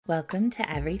Welcome to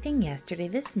Everything Yesterday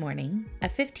This Morning, a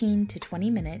 15 to 20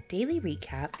 minute daily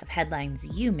recap of headlines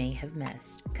you may have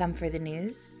missed. Come for the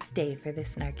news, stay for the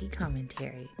snarky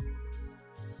commentary.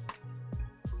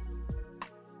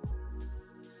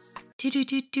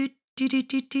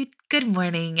 Good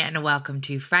morning and welcome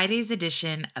to Friday's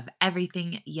edition of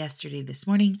Everything Yesterday This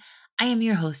Morning. I am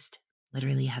your host,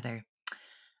 literally Heather.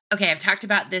 Okay, I've talked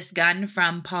about this gun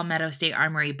from Palmetto State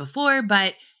Armory before,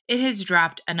 but it has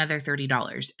dropped another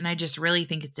 $30, and I just really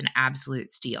think it's an absolute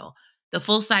steal. The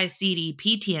full-size CD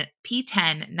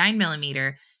P10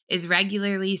 9mm is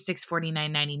regularly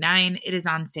 $649.99. It is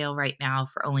on sale right now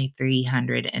for only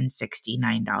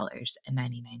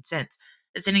 $369.99.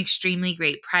 It's an extremely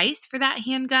great price for that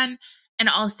handgun, and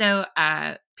also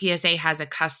PSA has a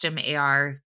custom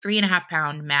AR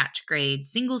 3.5-pound match grade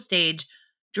single-stage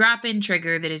drop-in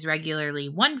trigger that is regularly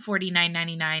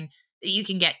 $149.99 that you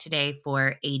can get today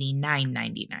for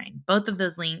 $89.99. Both of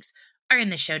those links are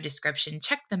in the show description.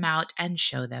 Check them out and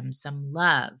show them some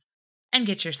love. And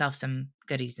get yourself some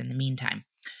goodies in the meantime.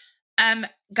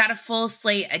 Got a full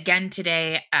slate again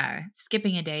today.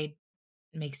 Skipping a day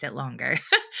makes it longer.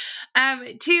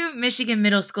 2 Michigan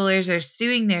middle schoolers are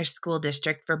suing their school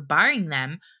district for barring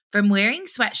them from wearing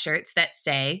sweatshirts that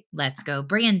say, "Let's go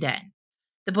Brandon."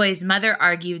 The boy's mother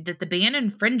argued that the ban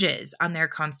infringes on their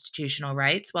constitutional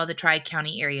rights, while the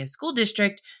Tri-County Area School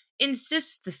District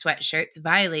insists the sweatshirts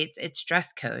violates its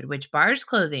dress code, which bars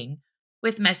clothing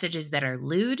with messages that are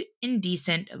lewd,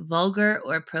 indecent, vulgar,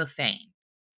 or profane.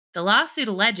 The lawsuit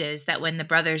alleges that when the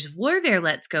brothers wore their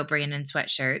Let's Go Brandon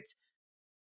sweatshirts,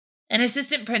 an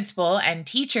assistant principal and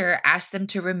teacher asked them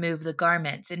to remove the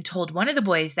garments and told one of the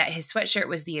boys that his sweatshirt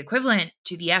was the equivalent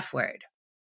to the F word.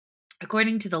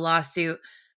 According to the lawsuit,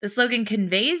 the slogan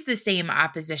conveys the same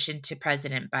opposition to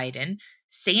President Biden,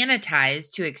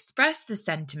 sanitized to express the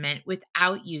sentiment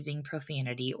without using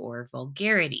profanity or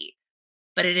vulgarity.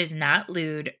 But it is not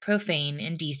lewd, profane,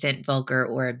 indecent, vulgar,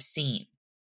 or obscene.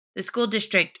 The school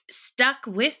district stuck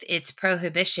with its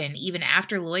prohibition even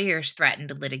after lawyers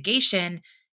threatened litigation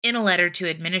in a letter to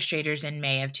administrators in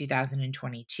May of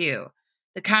 2022.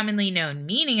 The commonly known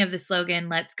meaning of the slogan,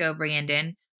 "Let's go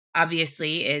Brandon,"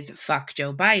 obviously is "fuck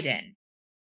Joe Biden."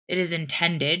 It is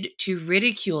intended to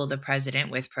ridicule the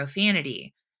president with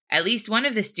profanity. At least one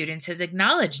of the students has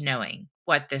acknowledged knowing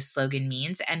what this slogan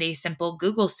means, and a simple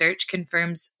Google search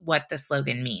confirms what the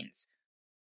slogan means.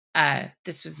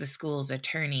 This was the school's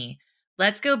attorney.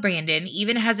 Let's Go Brandon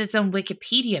even has its own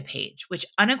Wikipedia page, which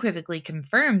unequivocally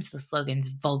confirms the slogan's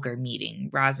vulgar meaning,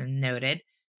 Rosen noted.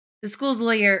 The school's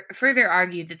lawyer further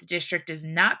argued that the district does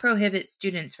not prohibit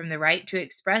students from the right to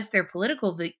express their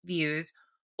political views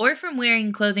or from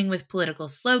wearing clothing with political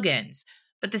slogans,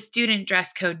 but the student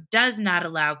dress code does not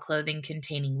allow clothing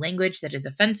containing language that is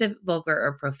offensive, vulgar,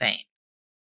 or profane.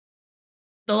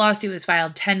 The lawsuit was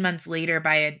filed 10 months later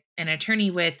by an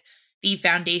attorney with the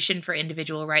Foundation for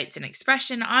Individual Rights and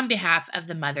Expression on behalf of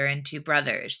the mother and 2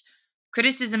 brothers.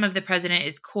 Criticism of the president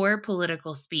is core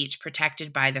political speech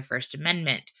protected by the First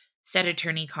Amendment, said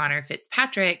attorney Connor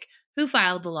Fitzpatrick, who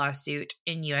filed the lawsuit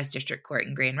in U.S. District Court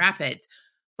in Grand Rapids.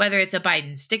 Whether it's a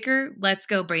Biden sticker, Let's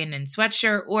Go Brandon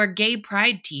sweatshirt, or gay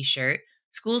pride t-shirt,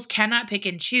 schools cannot pick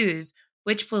and choose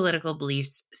which political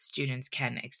beliefs students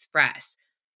can express.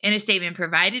 In a statement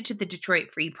provided to the Detroit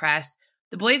Free Press,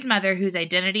 the boy's mother, whose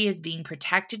identity is being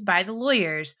protected by the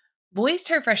lawyers, voiced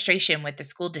her frustration with the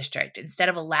school district. Instead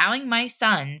of allowing my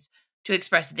sons to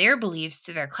express their beliefs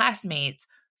to their classmates,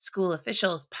 school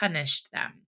officials punished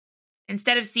them.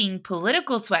 Instead of seeing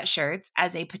political sweatshirts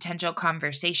as a potential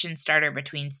conversation starter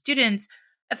between students,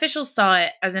 officials saw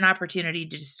it as an opportunity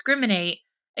to discriminate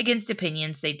against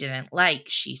opinions they didn't like,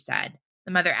 she said.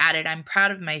 The mother added, "I'm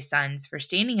proud of my sons for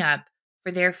standing up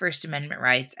for their First Amendment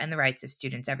rights and the rights of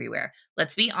students everywhere."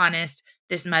 Let's be honest,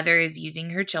 this mother is using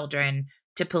her children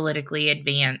to politically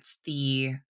advance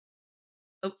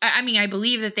I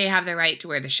believe that they have the right to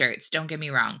wear the shirts, don't get me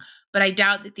wrong, but I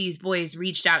doubt that these boys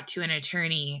reached out to an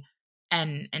attorney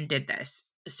and did this.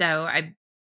 So I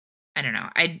don't know.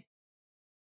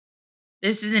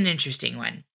 This is an interesting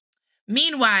one.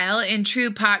 Meanwhile, in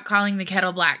true pot calling the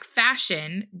kettle black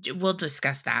fashion, we'll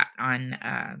discuss that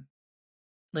on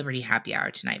Liberty Happy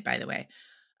Hour tonight, by the way.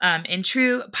 In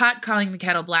true pot calling the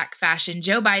kettle black fashion,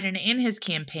 Joe Biden and his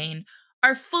campaign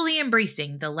are fully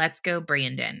embracing the Let's Go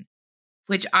Brandon,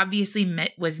 which obviously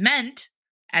was meant,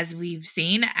 as we've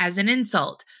seen, as an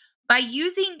insult, by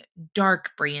using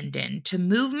Dark Brandon to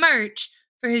move merch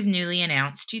for his newly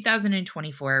announced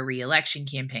 2024 re-election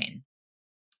campaign.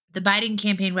 The Biden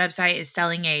campaign website is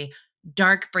selling a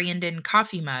Dark Brandon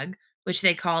coffee mug, which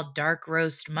they call Dark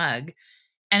Roast Mug,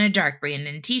 and a Dark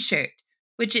Brandon t-shirt.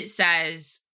 which it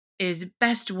says is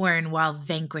best worn while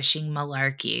vanquishing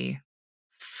malarkey.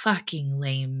 Fucking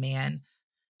lame, man.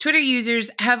 Twitter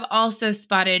users have also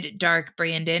spotted Dark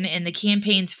Brandon in the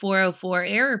campaign's 404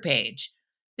 error page.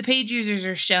 The page users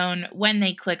are shown when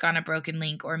they click on a broken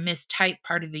link or mistype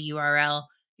part of the URL.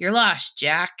 You're lost,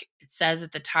 Jack, it says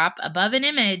at the top above an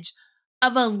image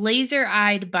of a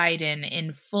laser-eyed Biden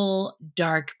in full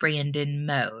Dark Brandon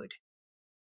mode.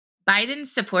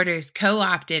 Biden's supporters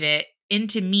co-opted it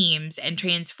into memes and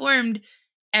transformed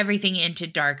everything into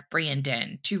Dark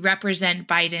Brandon to represent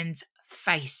Biden's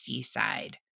feisty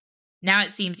side. Now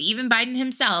it seems even Biden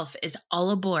himself is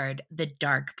all aboard the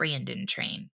Dark Brandon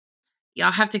train.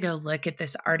 Y'all have to go look at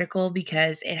this article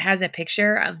because it has a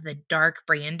picture of the Dark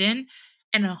Brandon,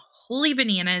 and holy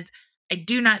bananas, I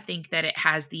do not think that it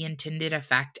has the intended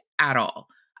effect at all.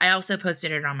 I also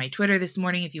posted it on my Twitter this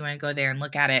morning if you want to go there and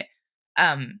look at it.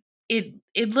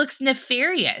 It looks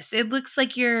nefarious. It looks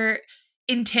like you're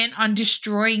intent on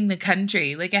destroying the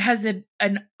country. Like it has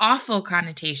an awful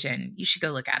connotation. You should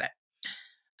go look at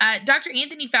it. Dr.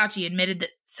 Anthony Fauci admitted that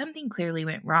something clearly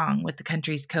went wrong with the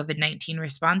country's COVID-19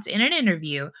 response in an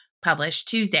interview published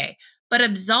Tuesday, but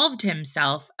absolved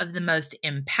himself of the most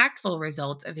impactful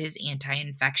results of his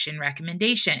anti-infection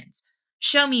recommendations.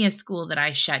 Show me a school that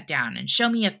I shut down and show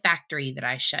me a factory that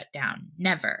I shut down.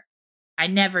 Never. I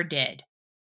never did,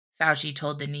 Fauci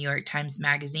told the New York Times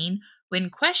Magazine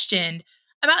when questioned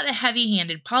about the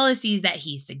heavy-handed policies that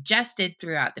he suggested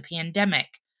throughout the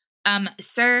pandemic.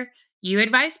 Sir, you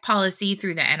advised policy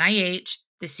through the NIH,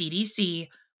 the CDC,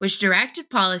 which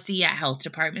directed policy at health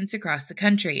departments across the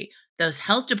country. Those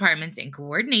health departments, in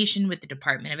coordination with the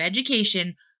Department of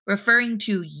Education, referring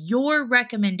to your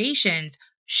recommendations,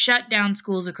 shut down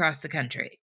schools across the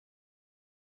country.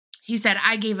 He said,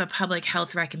 I gave a public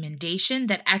health recommendation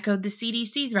that echoed the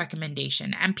CDC's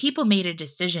recommendation, and people made a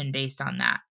decision based on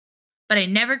that. But I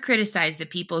never criticized the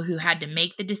people who had to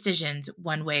make the decisions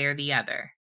one way or the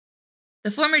other. The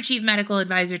former chief medical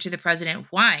advisor to the president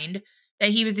whined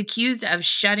that he was accused of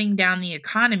shutting down the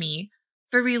economy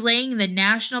for relaying the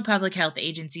National Public Health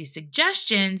Agency's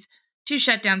suggestions to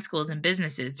shut down schools and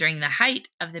businesses during the height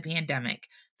of the pandemic.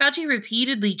 Fauci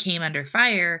repeatedly came under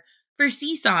fire for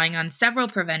seesawing on several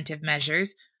preventive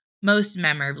measures, most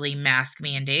memorably mask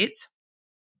mandates.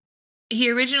 He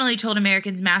originally told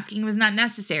Americans masking was not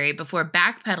necessary before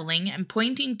backpedaling and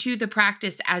pointing to the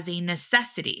practice as a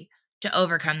necessity to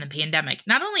overcome the pandemic.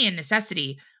 Not only a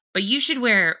necessity, but you should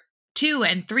wear 2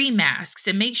 and 3 masks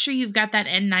and make sure you've got that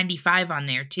N95 on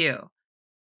there too.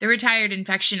 The retired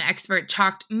infection expert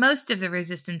chalked most of the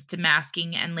resistance to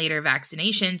masking and later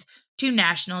vaccinations to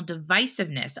national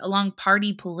divisiveness along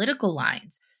party political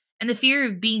lines and the fear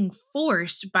of being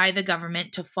forced by the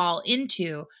government to fall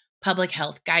into public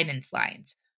health guidance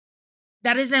lines.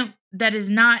 That is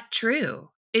not true.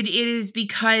 It is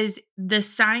because the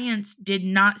science did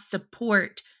not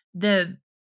support the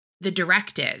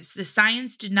directives. The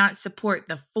science did not support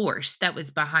the force that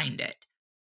was behind it.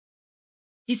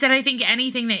 He said, I think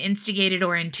anything that instigated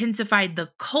or intensified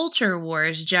the culture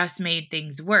wars just made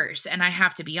things worse. And I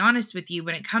have to be honest with you,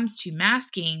 when it comes to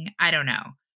masking, I don't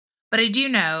know. But I do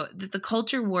know that the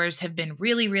culture wars have been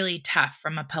really, really tough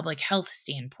from a public health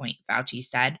standpoint, Fauci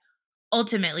said.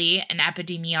 Ultimately, an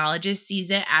epidemiologist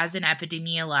sees it as an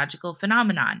epidemiological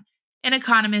phenomenon. An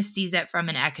economist sees it from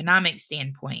an economic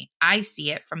standpoint. I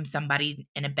see it from somebody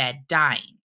in a bed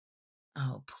dying.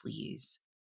 Oh, please.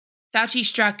 Fauci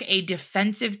struck a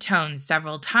defensive tone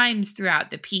several times throughout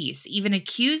the piece, even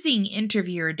accusing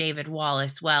interviewer David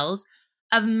Wallace Wells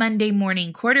of Monday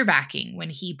morning quarterbacking when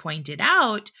he pointed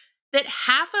out that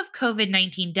half of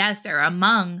COVID-19 deaths are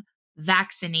among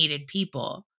vaccinated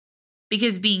people.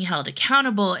 Because being held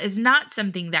accountable is not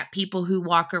something that people who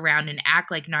walk around and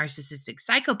act like narcissistic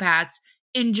psychopaths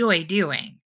enjoy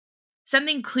doing.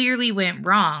 Something clearly went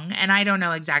wrong, and I don't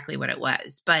know exactly what it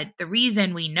was, but the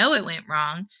reason we know it went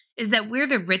wrong is that we're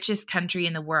the richest country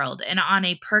in the world, and on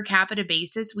a per capita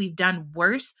basis, we've done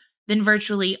worse than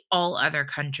virtually all other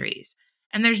countries.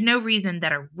 And there's no reason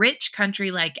that a rich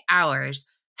country like ours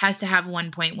has to have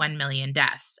 1.1 million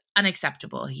deaths.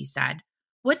 Unacceptable, he said.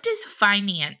 What does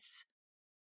finance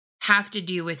have to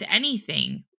do with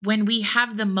anything when we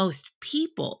have the most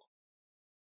people?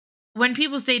 When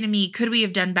people say to me, could we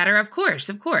have done better? Of course,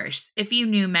 of course. If you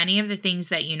knew many of the things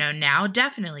that you know now,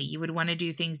 definitely you would want to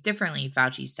do things differently,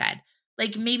 Fauci said.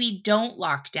 Like maybe don't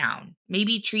lock down.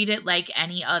 Maybe treat it like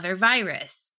any other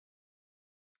virus.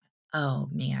 Oh,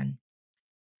 man.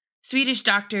 Swedish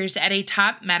doctors at a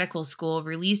top medical school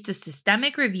released a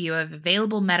systemic review of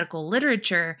available medical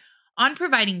literature on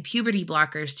providing puberty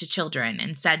blockers to children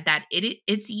and said that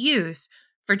its use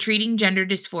for treating gender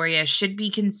dysphoria should be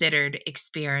considered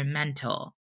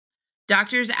experimental.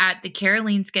 Doctors at the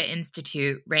Karolinska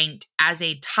Institute, ranked as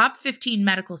a top 15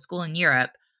 medical school in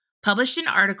Europe, published an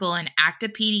article in Acta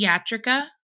Pediatrica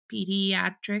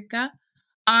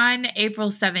on April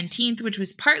 17th, which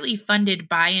was partly funded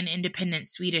by an independent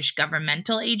Swedish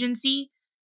governmental agency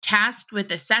tasked with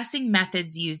assessing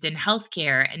methods used in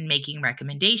healthcare and making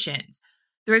recommendations.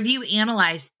 The review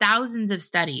analyzed thousands of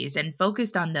studies and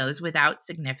focused on those without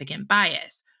significant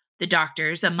bias. The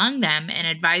doctors, among them an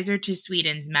advisor to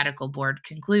Sweden's medical board,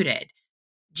 concluded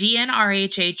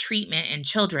GnRHA treatment in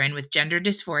children with gender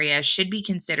dysphoria should be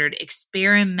considered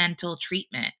experimental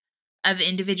treatment of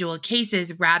individual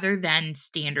cases rather than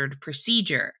standard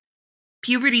procedure.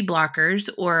 Puberty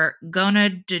blockers, or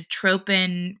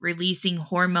gonadotropin-releasing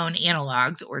hormone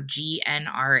analogs, or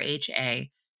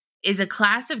GnRHA, is a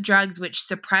class of drugs which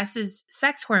suppresses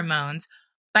sex hormones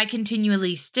by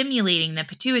continually stimulating the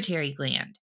pituitary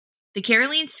gland. The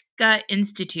Karolinska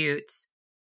Institute's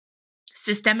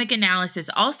systemic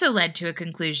analysis also led to a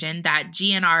conclusion that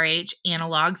GnRH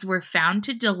analogs were found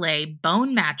to delay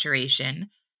bone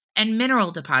maturation and mineral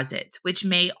deposits, which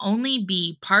may only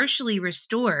be partially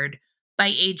restored by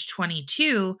age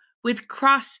 22 with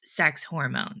cross-sex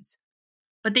hormones.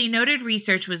 But they noted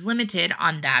research was limited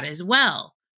on that as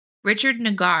well. Richard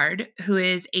Nygard, who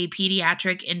is a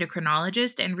pediatric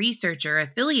endocrinologist and researcher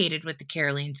affiliated with the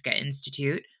Karolinska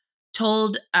Institute,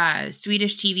 told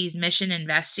Swedish TV's Mission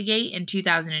Investigate in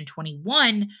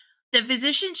 2021 that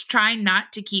physicians try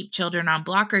not to keep children on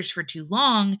blockers for too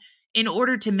long in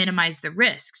order to minimize the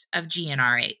risks of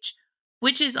GnRH,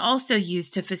 which is also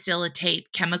used to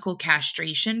facilitate chemical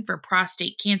castration for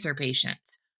prostate cancer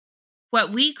patients.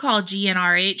 What we call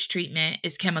GnRH treatment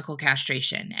is chemical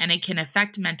castration, and it can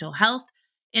affect mental health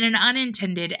in an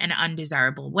unintended and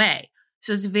undesirable way.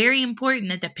 So it's very important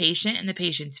that the patient and the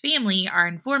patient's family are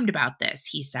informed about this,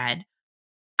 he said.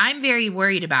 I'm very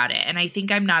worried about it, and I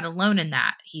think I'm not alone in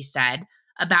that, he said,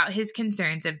 about his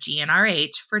concerns of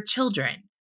GnRH for children.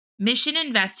 Mission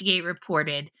Investigate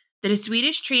reported that a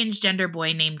Swedish transgender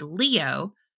boy named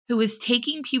Leo, who was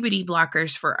taking puberty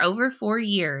blockers for over 4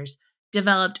 years,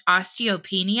 developed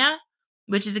osteopenia,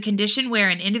 which is a condition where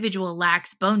an individual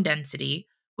lacks bone density,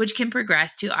 which can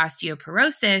progress to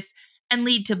osteoporosis and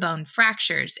lead to bone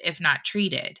fractures if not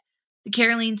treated. The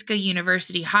Karolinska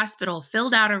University Hospital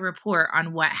filled out a report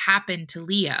on what happened to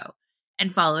Leo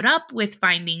and followed up with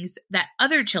findings that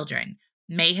other children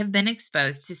may have been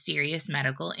exposed to serious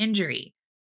medical injury.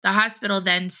 The hospital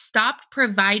then stopped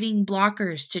providing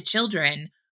blockers to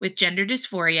children with gender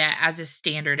dysphoria as a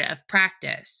standard of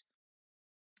practice.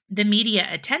 The media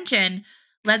attention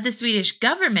led the Swedish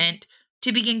government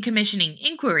to begin commissioning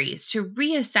inquiries to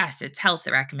reassess its health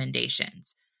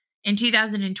recommendations. In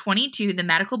 2022, the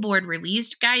medical board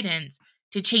released guidance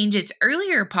to change its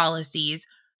earlier policies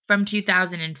from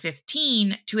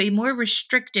 2015 to a more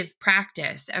restrictive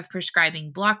practice of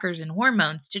prescribing blockers and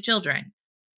hormones to children.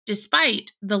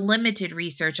 Despite the limited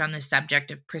research on the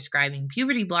subject of prescribing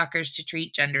puberty blockers to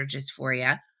treat gender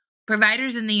dysphoria,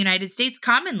 providers in the United States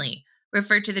commonly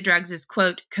refer to the drugs as,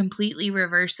 quote, completely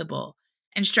reversible,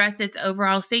 and stress its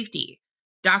overall safety.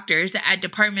 Doctors at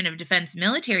Department of Defense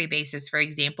military bases, for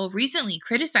example, recently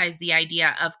criticized the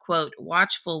idea of, quote,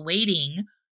 watchful waiting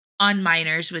on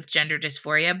minors with gender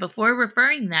dysphoria before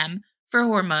referring them for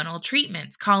hormonal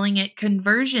treatments, calling it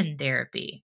conversion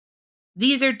therapy.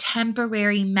 These are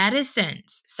temporary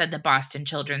medicines, said the Boston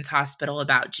Children's Hospital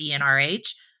about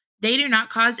GnRH. They do not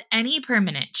cause any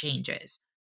permanent changes.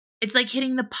 It's like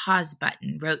hitting the pause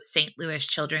button, wrote St. Louis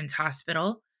Children's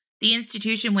Hospital. The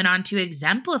institution went on to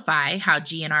exemplify how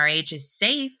GnRH is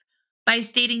safe by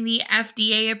stating the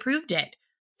FDA approved it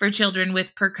for children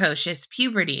with precocious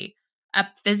puberty, a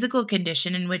physical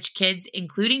condition in which kids,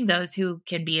 including those who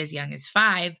can be as young as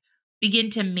 5, begin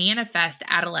to manifest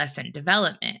adolescent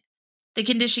development. The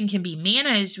condition can be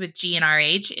managed with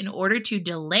GnRH in order to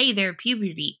delay their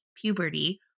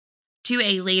puberty to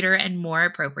a later and more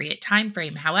appropriate time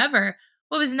frame. However,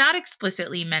 what was not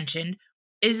explicitly mentioned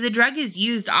is the drug is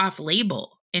used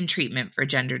off-label in treatment for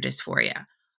gender dysphoria.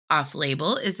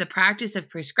 Off-label is the practice of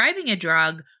prescribing a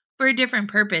drug for a different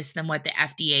purpose than what the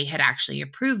FDA had actually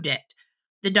approved it.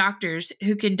 The doctors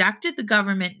who conducted the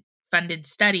government-funded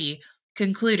study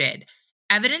concluded,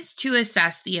 evidence to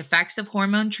assess the effects of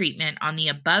hormone treatment on the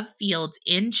above fields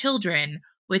in children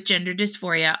with gender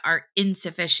dysphoria are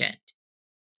insufficient.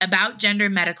 About gender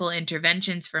medical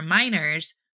interventions for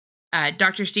minors,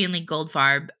 Dr. Stanley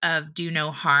Goldfarb of Do No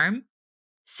Harm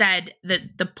said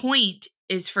that the point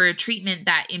is for a treatment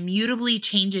that immutably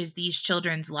changes these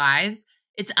children's lives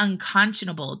It's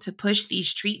unconscionable to push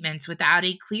these treatments without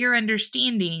a clear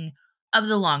understanding of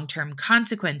the long-term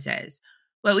consequences.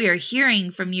 What we are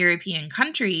hearing from European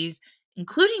countries,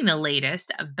 including the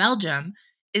latest of Belgium,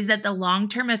 is that the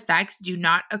long-term effects do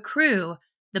not accrue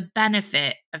the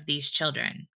benefit of these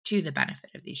children, to the benefit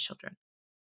of these children.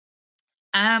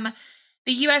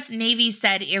 The U.S. Navy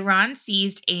said Iran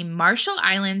seized a Marshall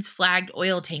Islands flagged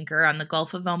oil tanker on the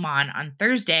Gulf of Oman on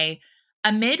Thursday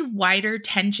amid wider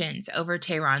tensions over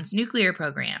Tehran's nuclear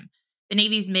program. The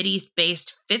Navy's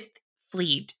Mideast-based Fifth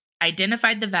Fleet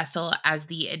identified the vessel as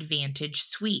the Advantage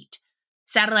Suite.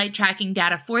 Satellite tracking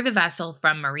data for the vessel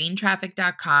from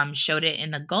marinetraffic.com showed it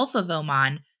in the Gulf of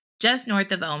Oman, just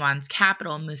north of Oman's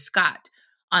capital, Muscat,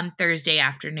 on Thursday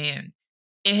afternoon.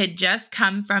 It had just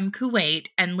come from Kuwait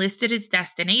and listed its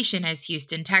destination as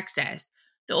Houston, Texas.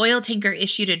 The oil tanker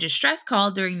issued a distress call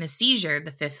during the seizure,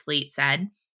 the Fifth Fleet said.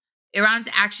 Iran's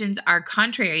actions are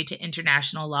contrary to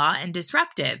international law and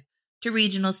disruptive to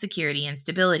regional security and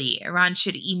stability. Iran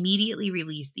should immediately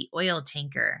release the oil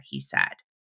tanker, he said.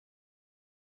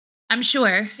 I'm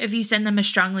sure if you send them a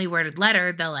strongly worded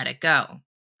letter, they'll let it go.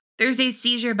 Thursday's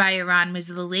seizure by Iran was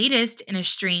the latest in a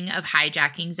string of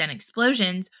hijackings and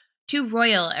explosions to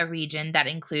roil a region that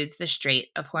includes the Strait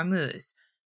of Hormuz,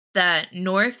 the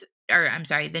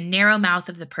narrow mouth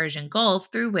of the Persian Gulf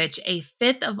through which a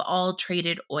fifth of all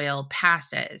traded oil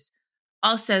passes.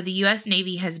 Also, the U.S.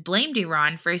 Navy has blamed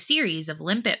Iran for a series of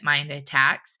limpet mine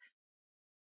attacks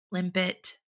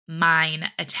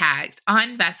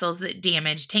on vessels that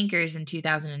damaged tankers in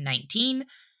 2019,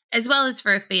 as well as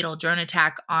for a fatal drone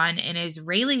attack on an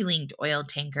Israeli-linked oil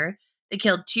tanker that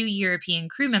killed 2 European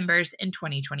crew members in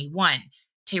 2021.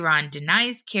 Tehran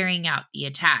denies carrying out the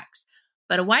attacks,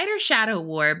 but a wider shadow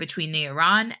war between the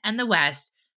Iran and the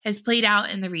West has played out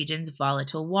in the region's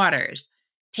volatile waters.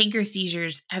 Tanker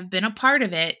seizures have been a part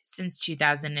of it since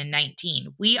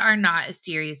 2019. We are not a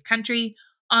serious country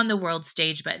on the world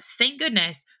stage, but thank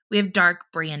goodness we have Dark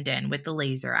Brandon with the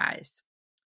laser eyes.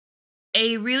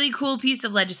 A really cool piece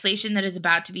of legislation that is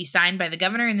about to be signed by the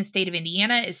governor in the state of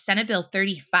Indiana is Senate Bill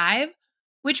 35,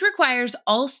 which requires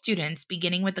all students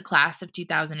beginning with the class of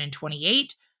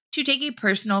 2028 to take a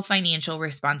personal financial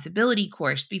responsibility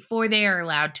course before they are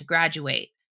allowed to graduate.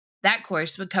 That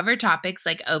course would cover topics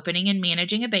like opening and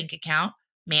managing a bank account,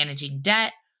 managing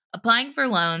debt, applying for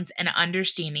loans, and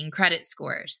understanding credit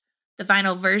scores. The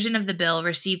final version of the bill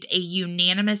received a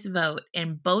unanimous vote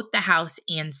in both the House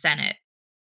and Senate.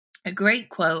 A great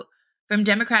quote from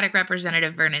Democratic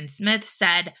Representative Vernon Smith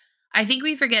said, "I think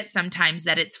we forget sometimes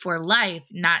that it's for life,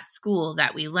 not school,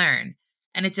 that we learn.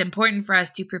 And it's important for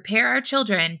us to prepare our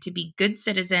children to be good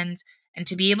citizens and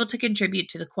to be able to contribute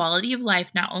to the quality of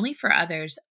life not only for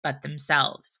others, but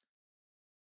themselves."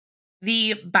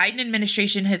 The Biden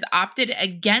administration has opted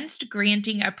against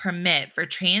granting a permit for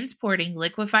transporting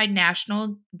liquefied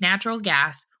natural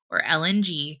gas, or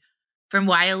LNG, from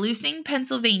Wyalusing,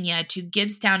 Pennsylvania to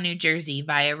Gibbstown, New Jersey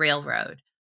via railroad.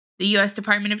 The U.S.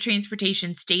 Department of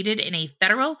Transportation stated in a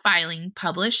federal filing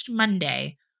published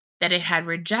Monday that it had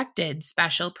rejected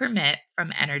special permit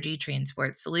from Energy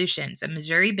Transport Solutions, a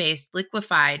Missouri-based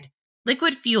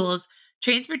liquid fuels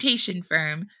transportation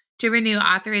firm, to renew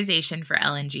authorization for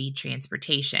LNG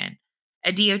transportation.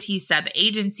 A DOT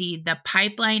sub-agency, the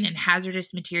Pipeline and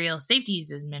Hazardous Materials Safety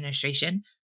Administration,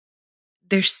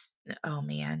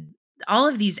 all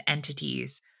of these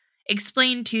entities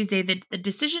explained Tuesday that the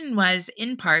decision was,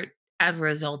 in part, a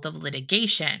result of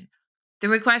litigation. The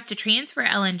request to transfer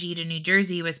LNG to New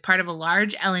Jersey was part of a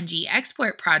large LNG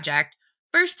export project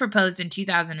first proposed in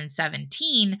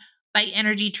 2017 by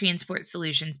Energy Transport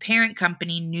Solutions parent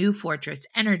company New Fortress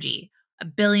Energy, a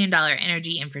billion-dollar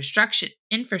energy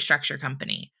infrastructure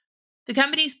company. The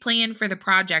company's plan for the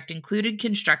project included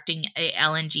constructing a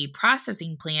LNG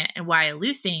processing plant in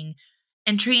Wyalusing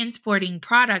and transporting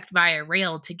product via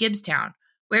rail to Gibbstown,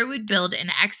 where it would build an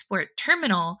export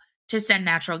terminal to send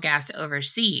natural gas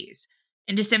overseas.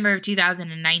 In December of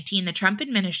 2019, the Trump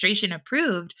administration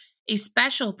approved a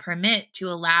special permit to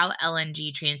allow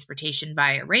LNG transportation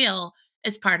via rail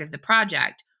as part of the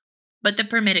project, but the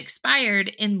permit expired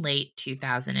in late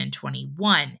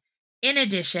 2021. In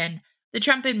addition, the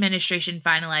Trump administration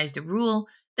finalized a rule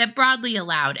that broadly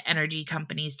allowed energy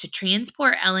companies to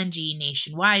transport LNG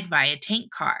nationwide via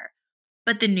tank car.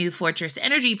 But the New Fortress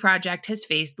Energy project has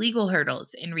faced legal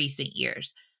hurdles in recent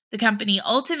years. The company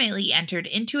ultimately entered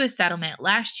into a settlement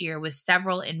last year with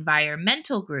several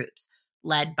environmental groups,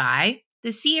 led by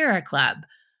the Sierra Club,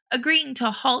 agreeing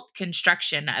to halt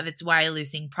construction of its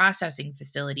Wyalusing processing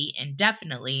facility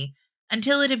indefinitely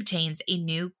until it obtains a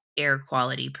new air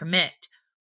quality permit.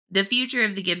 The future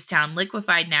of the Gibbstown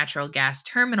liquefied natural gas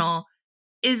terminal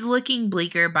is looking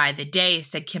bleaker by the day,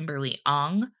 said Kimberly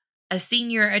Ong, a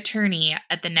senior attorney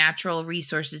at the Natural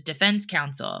Resources Defense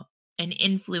Council, an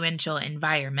influential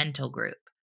environmental group.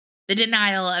 The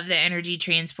denial of the Energy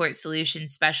Transport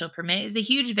Solutions special permit is a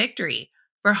huge victory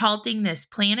for halting this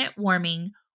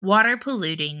planet-warming,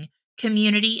 water-polluting,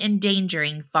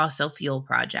 community-endangering fossil fuel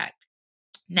project.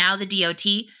 Now the DOT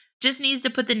just needs to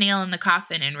put the nail in the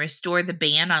coffin and restore the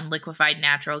ban on liquefied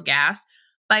natural gas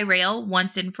by rail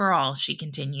once and for all, she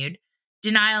continued.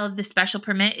 Denial of the special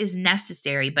permit is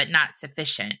necessary but not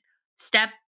sufficient. Step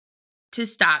to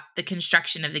stop the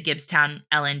construction of the Gibbstown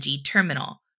LNG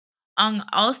terminal. Ong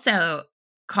also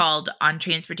called on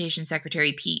Transportation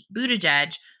Secretary Pete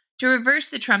Buttigieg to reverse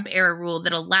the Trump-era rule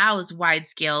that allows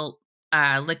wide-scale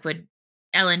liquid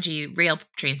LNG rail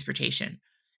transportation,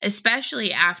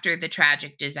 especially after the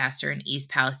tragic disaster in East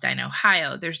Palestine,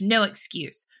 Ohio. There's no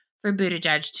excuse for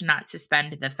Buttigieg to not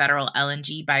suspend the federal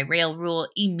LNG by rail rule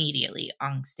immediately,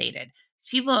 Ong stated. These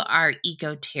people are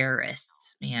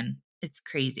eco-terrorists, man. It's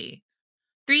crazy.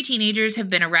 3 teenagers have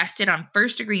been arrested on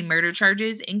first-degree murder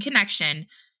charges in connection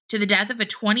to the death of a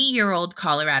 20-year-old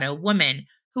Colorado woman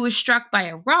who was struck by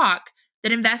a rock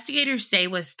that investigators say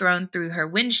was thrown through her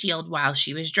windshield while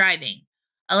she was driving.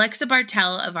 Alexa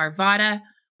Bartell of Arvada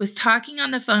was talking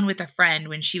on the phone with a friend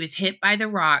when she was hit by the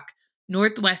rock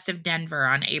northwest of Denver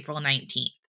on April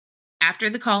 19th. After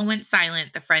the call went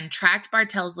silent, the friend tracked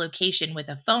Bartell's location with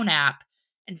a phone app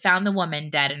and found the woman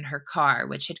dead in her car,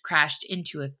 which had crashed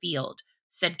into a field,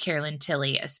 said Carolyn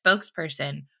Tilley, a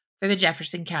spokesperson for the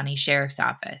Jefferson County Sheriff's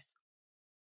Office.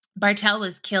 Bartell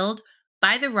was killed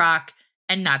by the rock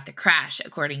and not the crash,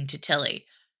 according to Tilley.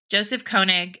 Joseph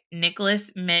Koenig,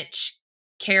 Nicholas Mitch,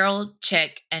 Carol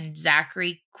Chick, and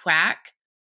Zachary Quack,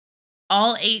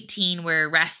 all 18, were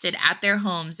arrested at their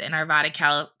homes in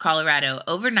Arvada, Colorado,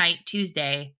 overnight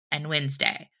Tuesday and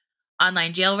Wednesday.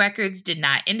 Online jail records did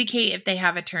not indicate if they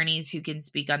have attorneys who can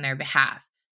speak on their behalf.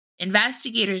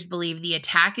 Investigators believe the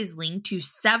attack is linked to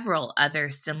several other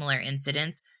similar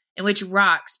incidents in which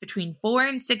rocks between 4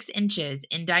 and 6 inches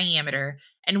in diameter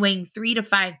and weighing 3 to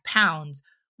 5 pounds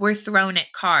were thrown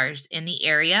at cars in the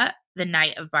area the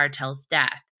night of Bartell's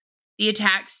death. The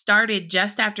attack started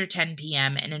just after 10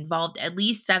 p.m. and involved at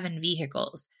least 7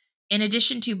 vehicles. In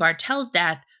addition to Bartell's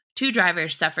death, 2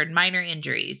 drivers suffered minor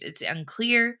injuries. It's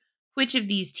unclear which of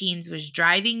these teens was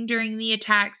driving during the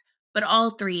attacks, but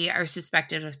all 3 are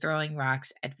suspected of throwing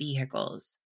rocks at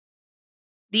vehicles.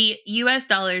 The U.S.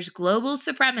 dollar's global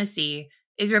supremacy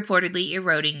is reportedly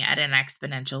eroding at an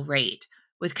exponential rate,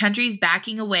 with countries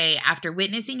backing away after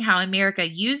witnessing how America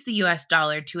used the U.S.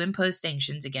 dollar to impose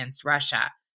sanctions against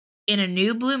Russia. In a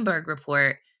new Bloomberg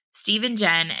report, Stephen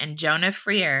Jen and Jonah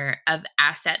Freer of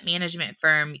asset management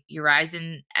firm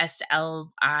Horizon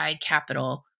SLI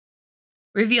Capital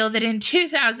reveal that in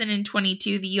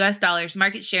 2022, the U.S. dollar's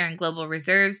market share in global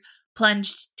reserves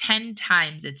plunged 10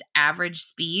 times its average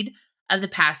speed of the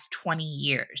past 20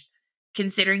 years.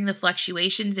 Considering the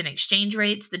fluctuations in exchange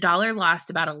rates, the dollar lost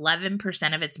about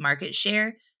 11% of its market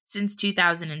share since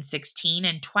 2016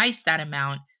 and twice that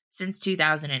amount since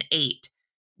 2008.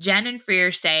 Jen and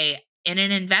Freer say in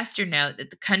an investor note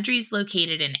that the countries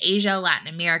located in Asia, Latin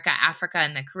America, Africa,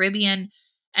 and the Caribbean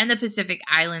and the Pacific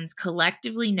Islands,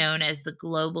 collectively known as the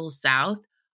Global South,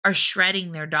 are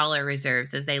shredding their dollar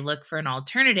reserves as they look for an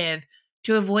alternative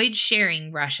to avoid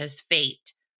sharing Russia's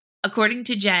fate. According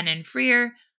to Jen and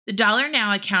Freer, the dollar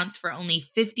now accounts for only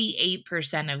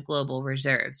 58% of global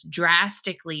reserves,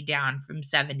 drastically down from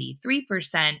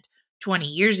 73% 20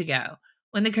 years ago,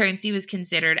 when the currency was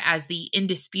considered as the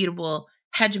indisputable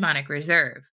hegemonic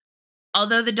reserve.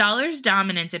 Although the dollar's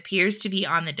dominance appears to be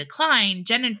on the decline,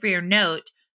 Jen and Freer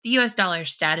note the U.S.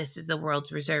 dollar's status as the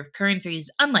world's reserve currency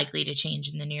is unlikely to change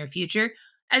in the near future,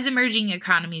 as emerging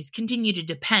economies continue to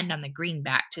depend on the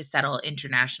greenback to settle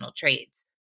international trades.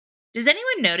 Does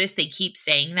anyone notice they keep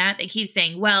saying that? They keep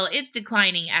saying, well, it's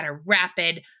declining at a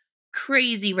rapid,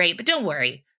 crazy rate, but don't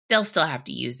worry, they'll still have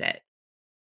to use it.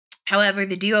 However,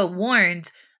 the duo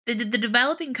warns that the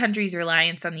developing countries'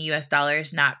 reliance on the U.S. dollar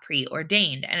is not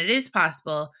preordained, and it is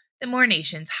possible that more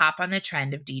nations hop on the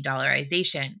trend of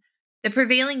de-dollarization. The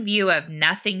prevailing view of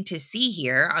nothing to see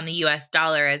here on the U.S.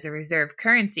 dollar as a reserve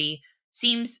currency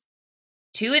seems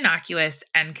too innocuous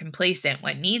and complacent.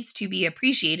 What needs to be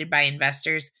appreciated by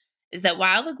investors is that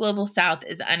while the Global South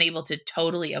is unable to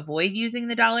totally avoid using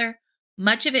the dollar,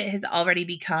 much of it has already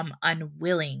become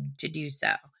unwilling to do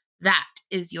so. That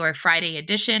is your Friday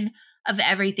edition of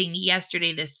Everything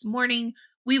Yesterday This Morning.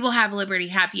 We will have Liberty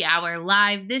Happy Hour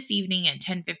live this evening at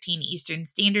 10:15 Eastern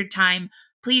Standard Time.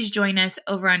 Please join us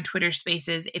over on Twitter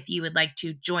Spaces if you would like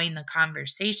to join the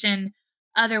conversation.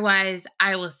 Otherwise,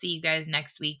 I will see you guys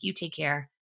next week. You take care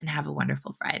and have a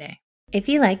wonderful Friday. If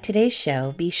you like today's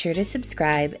show, be sure to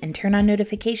subscribe and turn on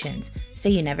notifications so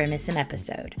you never miss an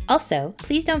episode. Also,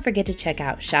 please don't forget to check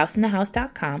out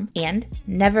shouseinthehouse.com, and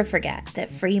never forget that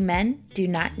free men do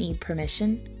not need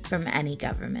permission from any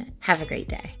government. Have a great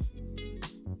day.